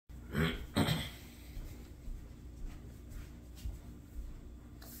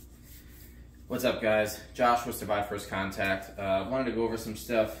What's up, guys? Josh with Survive First Contact. Wanted to go over some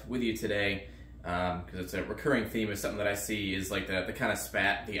stuff with you today because it's a recurring theme. Is something that I see is like the kind of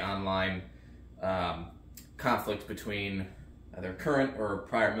spat, the online conflict between either current or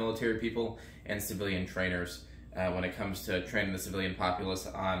prior military people and civilian trainers when it comes to training the civilian populace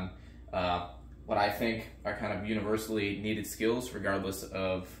on what I think are kind of universally needed skills, regardless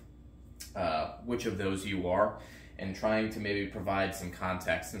of which of those you are, and trying to maybe provide some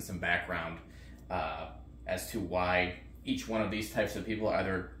context and some background as to why each one of these types of people are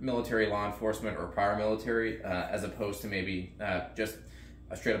either military, law enforcement, or prior military, as opposed to maybe just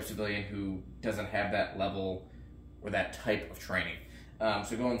a straight up civilian who doesn't have that level or that type of training.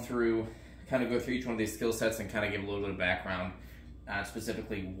 So go through each one of these skill sets and kind of give a little bit of background on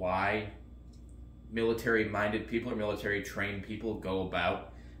specifically why military-minded people or military-trained people go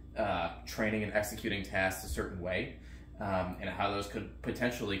about training and executing tasks a certain way, and how those could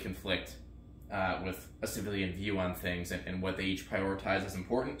potentially conflict with a civilian view on things and what they each prioritize as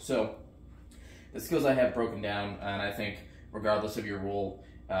important. So the skills I have broken down, and I think regardless of your role,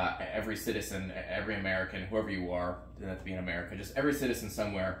 every citizen, every American, whoever you are, doesn't have to be in America, just every citizen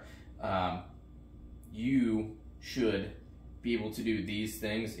somewhere, you should be able to do these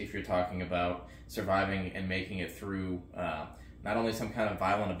things if you're talking about surviving and making it through not only some kind of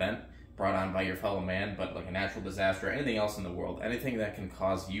violent event brought on by your fellow man, but like a natural disaster or anything else in the world, anything that can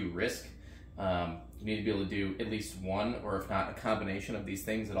cause you risk. You need to be able to do at least one, or if not a combination of these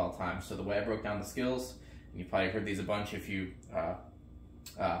things at all times. So the way I broke down the skills, and you've probably heard these a bunch if you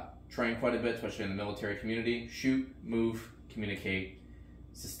train quite a bit, especially in the military community: shoot, move, communicate,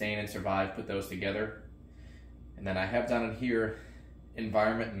 sustain, and survive. Put those together. And then I have down in here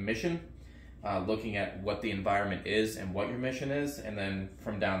environment and mission, looking at what the environment is and what your mission is, and then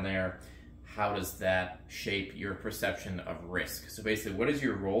from down there, how does that shape your perception of risk? So basically, what is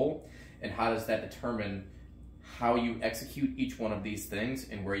your role, and how does that determine how you execute each one of these things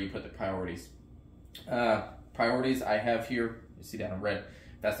and where you put the priorities? Priorities I have here, you see down in red,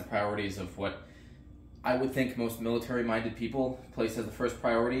 that's the priorities of what I would think most military-minded people place as the first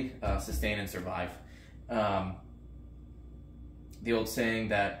priority: sustain and survive. The old saying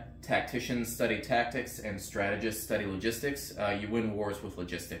that tacticians study tactics and strategists study logistics. You win wars with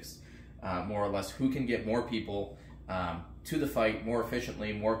logistics. More or less, who can get more people to the fight more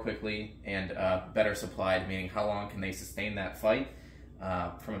efficiently, more quickly, and better supplied, meaning how long can they sustain that fight.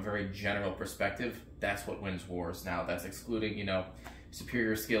 From a very general perspective, that's what wins wars. Now, that's excluding,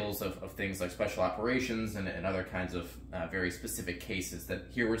 superior skills of things like special operations and other kinds of very specific cases that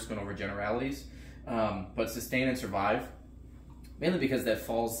here we're just going over generalities. But sustain and survive, mainly because that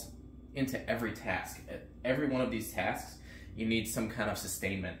falls into every task. Every one of these tasks, you need some kind of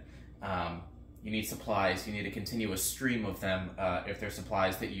sustainment. You need supplies. You need a continuous stream of them. If they're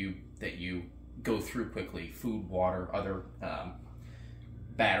supplies that you go through quickly, food, water, other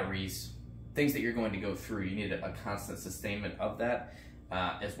batteries, things that you're going to go through, you need a constant sustainment of that,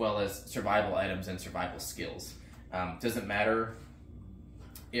 as well as survival items and survival skills. Doesn't matter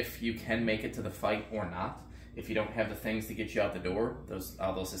if you can make it to the fight or not. If you don't have the things to get you out the door,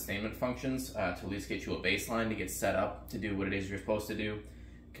 all those sustainment functions, to at least get you a baseline to get set up to do what it is you're supposed to do,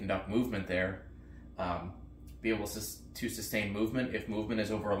 conduct movement there, be able to sustain movement if movement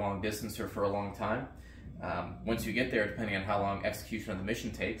is over a long distance or for a long time. Once you get there, depending on how long execution of the mission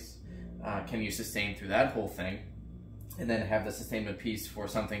takes, can you sustain through that whole thing, and then have the sustainment piece for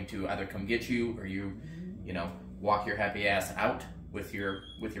something to either come get you, or you walk your happy ass out with your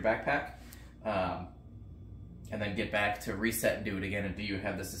backpack, and then get back to reset and do it again. And do you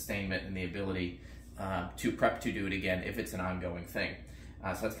have the sustainment and the ability to prep to do it again if it's an ongoing thing?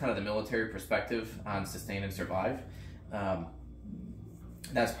 So that's kind of the military perspective on sustain and survive.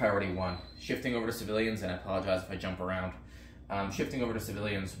 That's priority one. Shifting over to civilians, and I apologize if I jump around. Shifting over to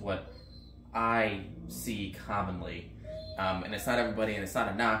civilians, what I see commonly, and it's not everybody, and it's not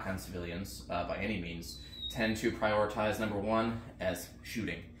a knock on civilians by any means, tend to prioritize number one as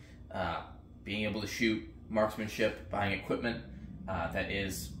shooting. Being able to shoot, marksmanship, buying equipment that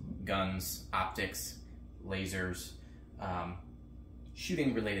is guns, optics, lasers,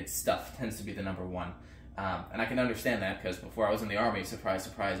 shooting related stuff tends to be the number one. And I can understand that, because before I was in the Army, surprise,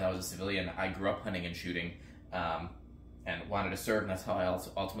 surprise, I was a civilian. I grew up hunting and shooting, and wanted to serve, and that's how I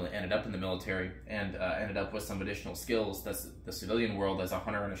also ultimately ended up in the military, and ended up with some additional skills. That's the civilian world. As a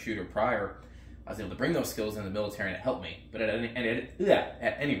hunter and a shooter prior, I was able to bring those skills in the military, and it helped me. But at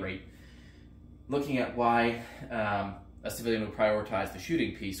any rate, looking at why a civilian would prioritize the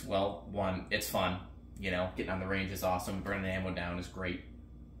shooting piece, well, one, it's fun. Getting on the range is awesome. Burning ammo down is great.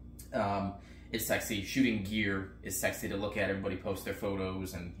 It's sexy. Shooting gear is sexy to look at. Everybody posts their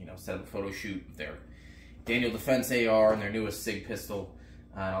photos and, you know, set up a photo shoot of their Daniel Defense AR and their newest SIG pistol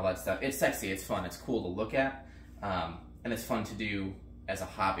and all that stuff. It's sexy. It's fun. It's cool to look at. And it's fun to do as a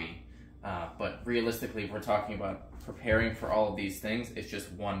hobby. But realistically, if we're talking about preparing for all of these things, it's just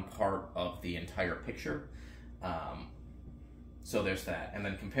one part of the entire picture. So there's that. And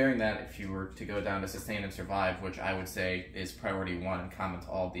then comparing that, if you were to go down to sustain and survive, which I would say is priority one and common to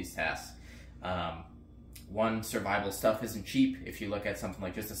all of these tasks. One, survival stuff isn't cheap. If you look at something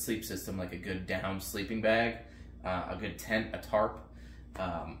like just a sleep system, like a good down sleeping bag, a good tent, a tarp,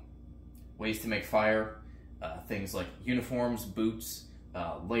 ways to make fire, things like uniforms, boots,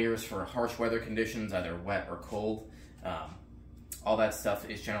 layers for harsh weather conditions, either wet or cold. All that stuff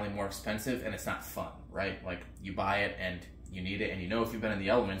is generally more expensive and it's not fun, right? Like, you buy it and you need it, and you know if you've been in the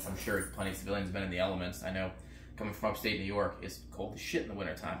elements, I'm sure plenty of civilians have been in the elements. I know coming from upstate New York, it's cold as shit in the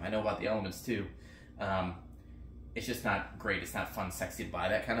wintertime. I know about the elements too. It's just not great. It's not fun, sexy to buy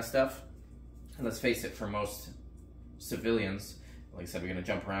that kind of stuff. And let's face it, for most civilians, like I said, we're going to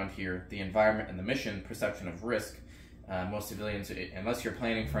jump around here, the environment and the mission perception of risk, most civilians, unless you're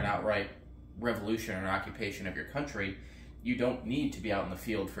planning for an outright revolution or occupation of your country, you don't need to be out in the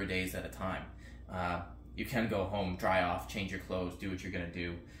field for days at a time. You can go home, dry off, change your clothes, do what you're going to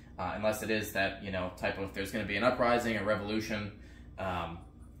do, unless it is that, you know, type of, there's going to be an uprising, a revolution,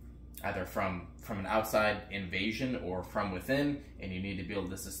 either from an outside invasion or from within, and you need to be able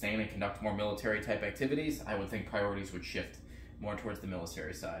to sustain and conduct more military type activities. I would think priorities would shift more towards the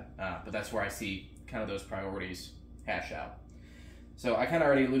military side, but that's where I see kind of those priorities hash out. So I kind of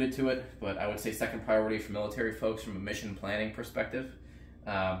already alluded to it, but I would say second priority for military folks from a mission planning perspective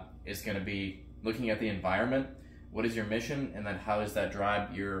is going to be looking at the environment. What is your mission, and then how does that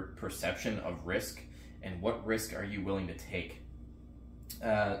drive your perception of risk, and what risk are you willing to take?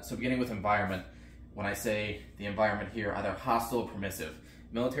 So beginning with environment, when I say the environment here, either hostile or permissive.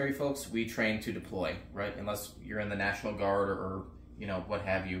 Military folks, we train to deploy, right? Unless you're in the National Guard or you know, what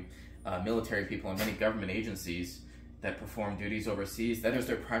have you. Military people and many government agencies that perform duties overseas, that is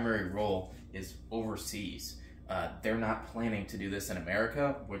their primary role, is overseas. They're not planning to do this in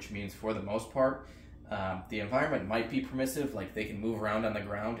America, which means for the most part, the environment might be permissive, like they can move around on the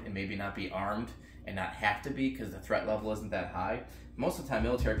ground and maybe not be armed and not have to be because the threat level isn't that high. Most of the time,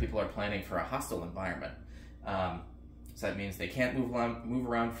 military people are planning for a hostile environment. So that means they can't move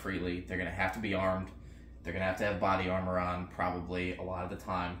around freely. They're going to have to be armed. They're going to have body armor on, probably a lot of the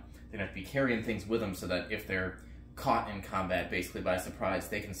time. They're going to have to be carrying things with them so that if they're caught in combat, basically by surprise,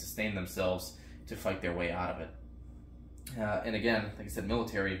 they can sustain themselves to fight their way out of it. And again, like I said,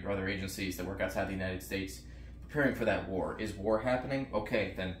 military or other agencies that work outside the United States, preparing for that war. Is war happening?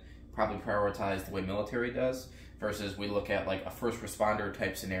 Okay, then probably prioritize the way military does, versus we look at like a first responder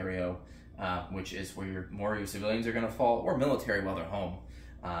type scenario, which is where more of your civilians are going to fall, or military while they're home.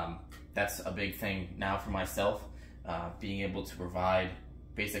 That's a big thing now for myself, being able to provide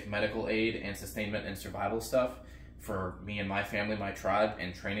basic medical aid and sustainment and survival stuff for me and my family, my tribe,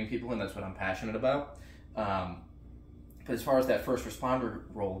 and training people, and that's what I'm passionate about. But as far as that first responder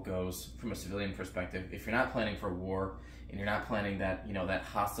role goes, from a civilian perspective, if you're not planning for war and you're not planning that, you know, that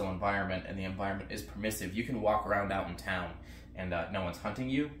hostile environment, and the environment is permissive, you can walk around out in town and no one's hunting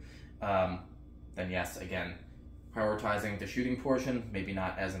you, then yes, again, prioritizing the shooting portion, maybe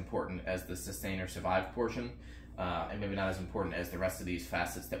not as important as the sustain or survive portion, and maybe not as important as the rest of these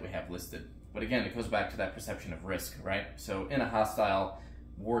facets that we have listed. But again, it goes back to that perception of risk, right? So in a hostile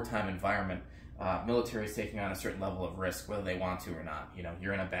wartime environment, military is taking on a certain level of risk, whether they want to or not. You know,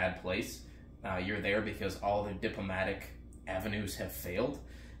 you're in a bad place. You're there because all the diplomatic avenues have failed.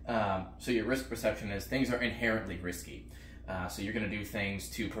 So your risk perception is things are inherently risky. So you're going to do things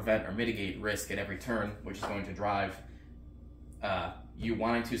to prevent or mitigate risk at every turn, which is going to drive you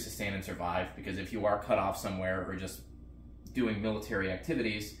wanting to sustain and survive, because if you are cut off somewhere or just doing military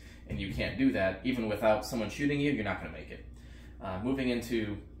activities and you can't do that, even without someone shooting you, you're not going to make it. Moving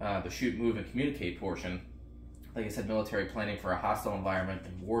into the shoot, move, and communicate portion, like I said, military planning for a hostile environment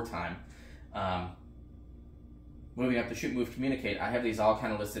in wartime. Moving up to shoot, move, communicate, I have these all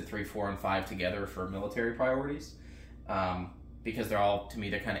kind of listed 3, 4, and 5 together for military priorities, because they're all, to me,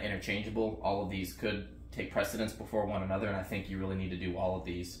 they're kind of interchangeable. All of these could take precedence before one another, and I think you really need to do all of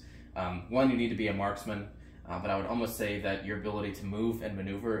these. One, you need to be a marksman, but I would almost say that your ability to move and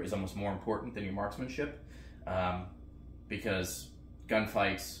maneuver is almost more important than your marksmanship. Because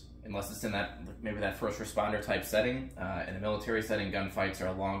gunfights, unless it's in that, maybe that first responder type setting, in a military setting, gunfights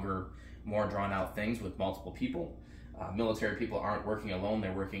are longer, more drawn out things with multiple people. Military people aren't working alone,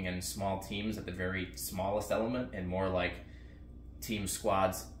 they're working in small teams at the very smallest element, and more like team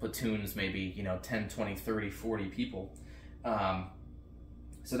squads, platoons, maybe, 10, 20, 30, 40 people.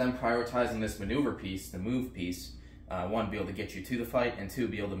 So then prioritizing this maneuver piece, the move piece, one, be able to get you to the fight, and two,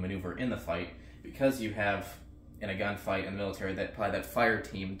 be able to maneuver in the fight, because you have, in a gunfight in the military, probably that fire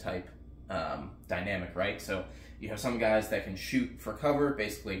team type dynamic, right? So you have some guys that can shoot for cover,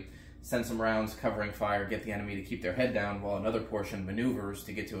 basically send some rounds, covering fire, get the enemy to keep their head down, while another portion maneuvers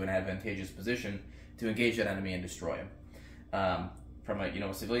to get to an advantageous position to engage that enemy and destroy him. From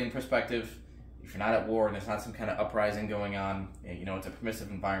a civilian perspective, if you're not at war and there's not some kind of uprising going on, it's a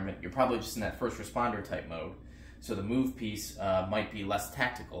permissive environment, you're probably just in that first responder type mode. So the move piece might be less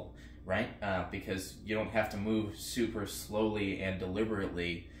tactical, right? Because you don't have to move super slowly and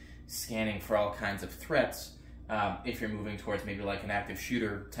deliberately, scanning for all kinds of threats. If you're moving towards maybe like an active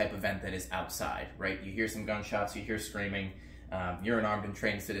shooter type event that is outside, right? You hear some gunshots, you hear screaming, you're an armed and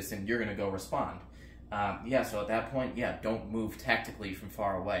trained citizen, you're gonna go respond. So at that point, don't move tactically from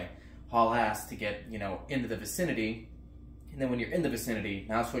far away. Haul ass to get, into the vicinity, and then when you're in the vicinity,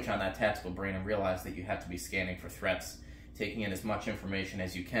 now switch on that tactical brain and realize that you have to be scanning for threats, taking in as much information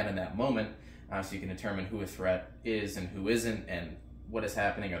as you can in that moment, so you can determine who a threat is and who isn't, and what is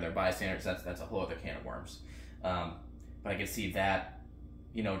happening, are there bystanders. That's a whole other can of worms. But I can see that,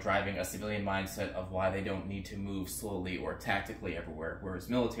 driving a civilian mindset of why they don't need to move slowly or tactically everywhere. Whereas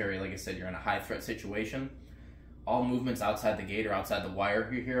military, like I said, you're in a high threat situation. All movements outside the gate or outside the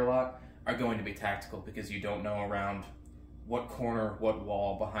wire, you hear a lot, are going to be tactical, because you don't know around what corner, what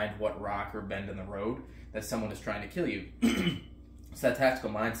wall, behind what rock or bend in the road that someone is trying to kill you. So that tactical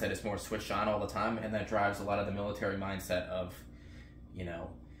mindset is more switched on all the time, and that drives a lot of the military mindset of,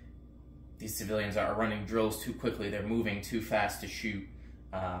 these civilians are running drills too quickly, they're moving too fast to shoot,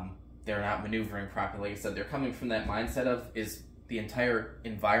 they're not maneuvering properly. Like I said, they're coming from that mindset of, is the entire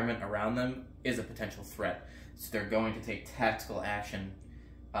environment around them is a potential threat. So they're going to take tactical action,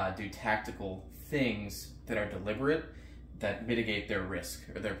 do tactical things that are deliberate, that mitigate their risk,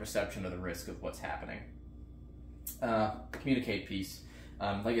 or their perception of the risk of what's happening. Communicate piece.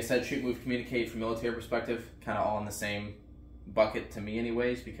 Like I said, shoot, move, communicate from military perspective, kind of all in the same bucket to me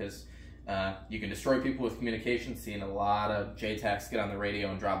anyways, because you can destroy people with communication, seeing a lot of JTACs get on the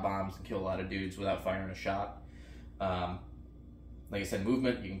radio and drop bombs and kill a lot of dudes without firing a shot. Like I said,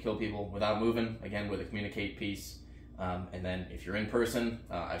 movement, you can kill people without moving, again with a communicate piece. And then if you're in person,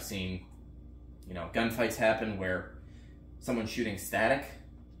 I've seen, gunfights happen where someone shooting static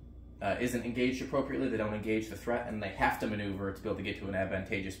isn't engaged appropriately, they don't engage the threat, and they have to maneuver to be able to get to an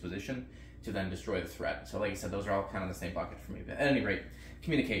advantageous position to then destroy the threat. So like I said, those are all kind of the same bucket for me. But at any rate,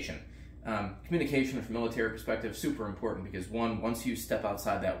 communication. Communication from a military perspective, super important, because one, once you step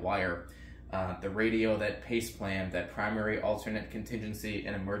outside that wire, the radio, that pace plan, that primary, alternate, contingency,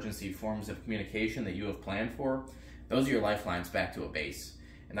 and emergency forms of communication that you have planned for, those are your lifelines back to a base.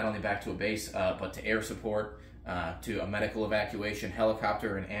 And not only back to a base, but to air support, to a medical evacuation,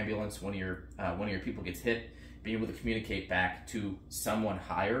 helicopter, and ambulance when your people gets hit. Being able to communicate back to someone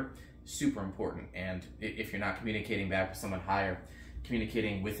higher, super important. And if you're not communicating back with someone higher,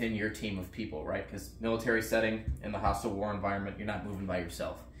 communicating within your team of people, right? Because military setting, in the hostile war environment, you're not moving by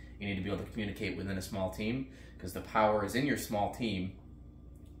yourself. You need to be able to communicate within a small team, because the power is in your small team.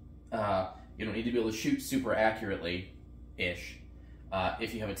 You don't need to be able to shoot super accurately-ish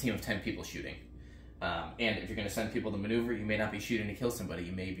if you have a team of 10 people shooting. And if you're going to send people to maneuver, you may not be shooting to kill somebody,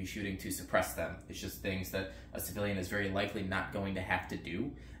 you may be shooting to suppress them. It's just things that a civilian is very likely not going to have to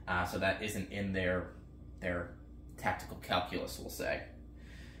do, so that isn't in their tactical calculus, we'll say.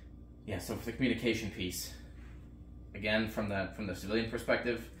 Yeah, so for the communication piece, again, from the civilian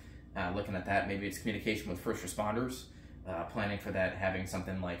perspective, looking at that, maybe it's communication with first responders, planning for that, having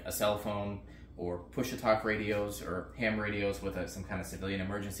something like a cell phone, or push-to-talk radios, or ham radios with some kind of civilian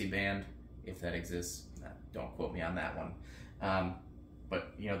emergency band, if that exists. Don't quote me on that one.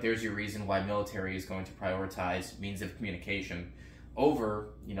 But there's your reason why military is going to prioritize means of communication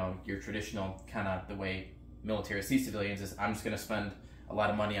over your traditional kind of the way military sees civilians is, I'm just going to spend a lot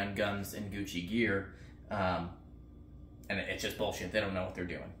of money on guns and Gucci gear, and it's just bullshit. They don't know what they're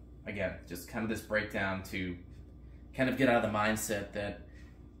doing. Again, just kind of this breakdown to kind of get out of the mindset that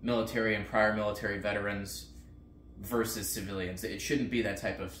military and prior military veterans versus civilians. It shouldn't be that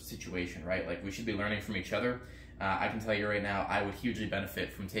type of situation, right? Like, we should be learning from each other. I can tell you right now, I would hugely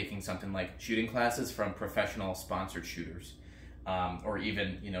benefit from taking something like shooting classes from professional sponsored shooters, or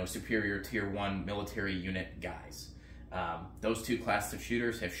even, superior tier 1 military unit guys. Those two classes of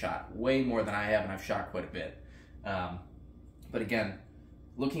shooters have shot way more than I have, and I've shot quite a bit. But again,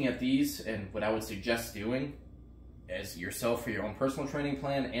 looking at these and what I would suggest doing, as yourself for your own personal training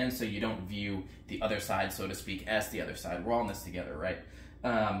plan, and so you don't view the other side, so to speak, as the other side. We're all in this together, right?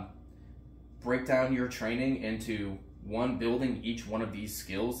 Break down your training into building each one of these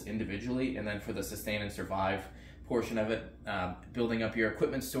skills individually, and then for the sustain and survive portion of it, building up your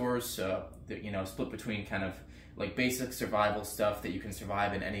equipment stores, that, split between kind of like basic survival stuff that you can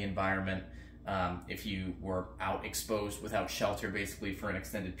survive in any environment. If you were out exposed without shelter basically for an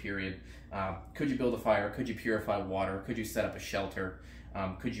extended period, could you build a fire? Could you purify water? Could you set up a shelter?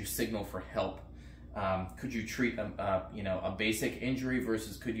 Could you signal for help? Could you treat a basic injury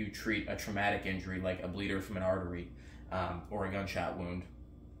versus could you treat a traumatic injury like a bleeder from an artery or a gunshot wound?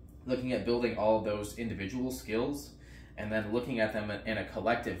 Looking at building all of those individual skills and then looking at them in a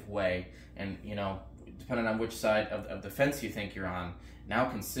collective way, and depending on which side of the fence you think you're on, now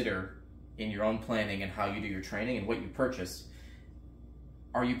consider in your own planning and how you do your training and what you purchase.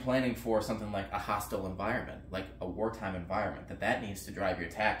 Are you planning for something like a hostile environment, like a wartime environment, that needs to drive your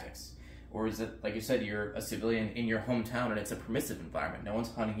tactics? Or is it, like you said, you're a civilian in your hometown and it's a permissive environment? No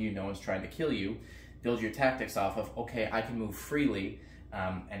one's hunting you, no one's trying to kill you. Build your tactics off of, okay, I can move freely,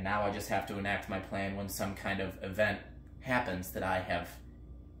 and now I just have to enact my plan when some kind of event happens that I have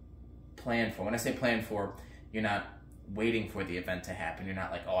planned for. When I say plan for, you're not waiting for the event to happen. You're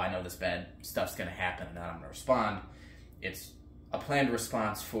not like, oh, I know this bad stuff's going to happen and now I'm going to respond. It's a planned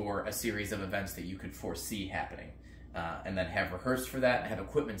response for a series of events that you could foresee happening, and then have rehearsed for that and have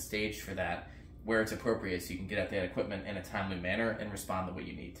equipment staged for that where it's appropriate, so you can get at that equipment in a timely manner and respond the way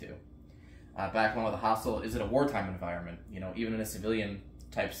you need to. Back on with the hostile, is it a wartime environment? Even in a civilian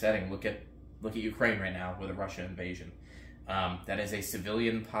type setting, look at Ukraine right now with a Russian invasion. That is a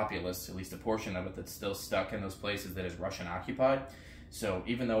civilian populace, at least a portion of it, that's still stuck in those places that is Russian occupied. So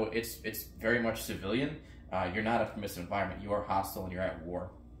even though it's very much civilian, you're not a permissive environment. You are hostile and you're at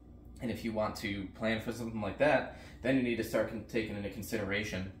war. And if you want to plan for something like that, then you need to start taking into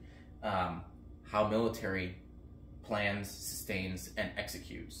consideration how military plans, sustains, and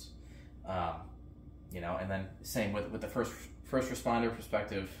executes. And then same with the first responder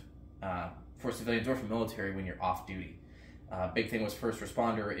perspective for civilians or for military when you're off duty. Big thing with first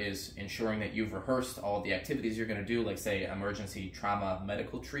responder is ensuring that you've rehearsed all of the activities you're going to do, like say emergency trauma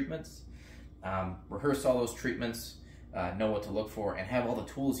medical treatments. Rehearse all those treatments, know what to look for, and have all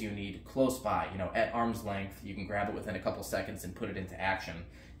the tools you need close by, at arm's length. You can grab it within a couple seconds and put it into action,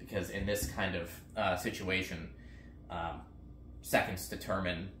 because in this kind of situation, seconds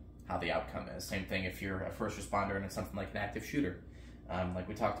determine how the outcome is. Same thing if you're a first responder and it's something like an active shooter. Like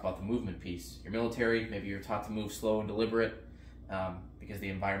we talked about the movement piece. Your military, maybe you're taught to move slow and deliberate because the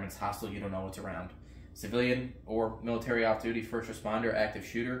environment's hostile, you don't know what's around. Civilian or military off-duty, first responder, active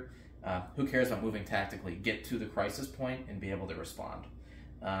shooter, who cares about moving tactically? Get to the crisis point and be able to respond.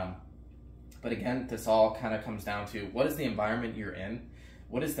 But again, this all kind of comes down to, what is the environment you're in?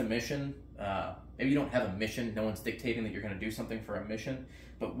 What is the mission? Maybe you don't have a mission. No one's dictating that you're going to do something for a mission.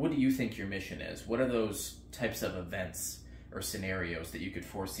 But what do you think your mission is? What are those types of events or scenarios that you could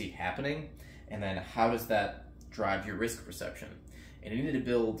foresee happening? And then how does that drive your risk perception? And you need to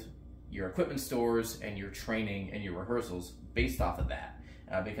build your equipment stores and your training and your rehearsals based off of that.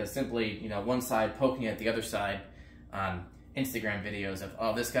 Because simply, one side poking at the other side on Instagram videos of,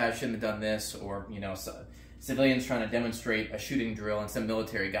 oh, this guy shouldn't have done this, or, civilians trying to demonstrate a shooting drill and some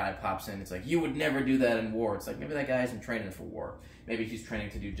military guy pops in. It's like, you would never do that in war. It's like, maybe that guy isn't training for war. Maybe he's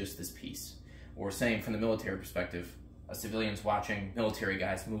training to do just this piece. Or same from the military perspective, a civilian's watching military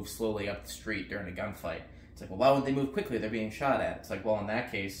guys move slowly up the street during a gunfight. It's like, well, why would they move quickly? They're being shot at. It's like, well, in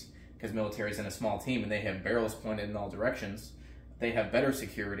that case, because military's in a small team and they have barrels pointed in all directions, they have better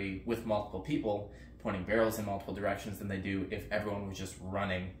security with multiple people pointing barrels in multiple directions than they do if everyone was just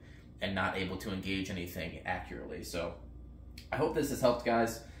running and not able to engage anything accurately. So I hope this has helped,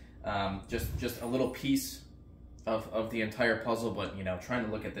 guys. Just a little piece of the entire puzzle, but trying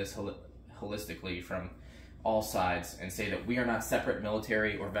to look at this holistically from all sides and say that we are not separate,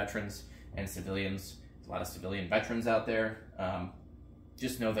 military or veterans and civilians. There's a lot of civilian veterans out there.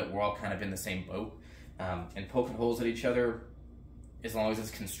 Just know that we're all kind of in the same boat, and poking holes at each other, as long as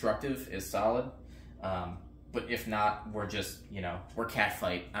it's constructive, is solid. But if not, we're just, we're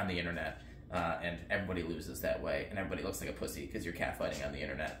catfight on the internet, and everybody loses that way, and everybody looks like a pussy because you're catfighting on the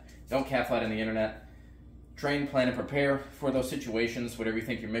internet. Don't catfight on the internet. Train, plan, and prepare for those situations, whatever you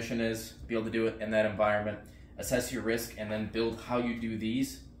think your mission is, be able to do it in that environment. Assess your risk, and then build how you do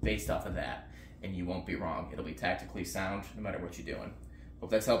these based off of that, and you won't be wrong. It'll be tactically sound no matter what you're doing. Hope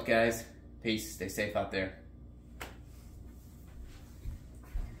that's helped, guys. Peace. Stay safe out there.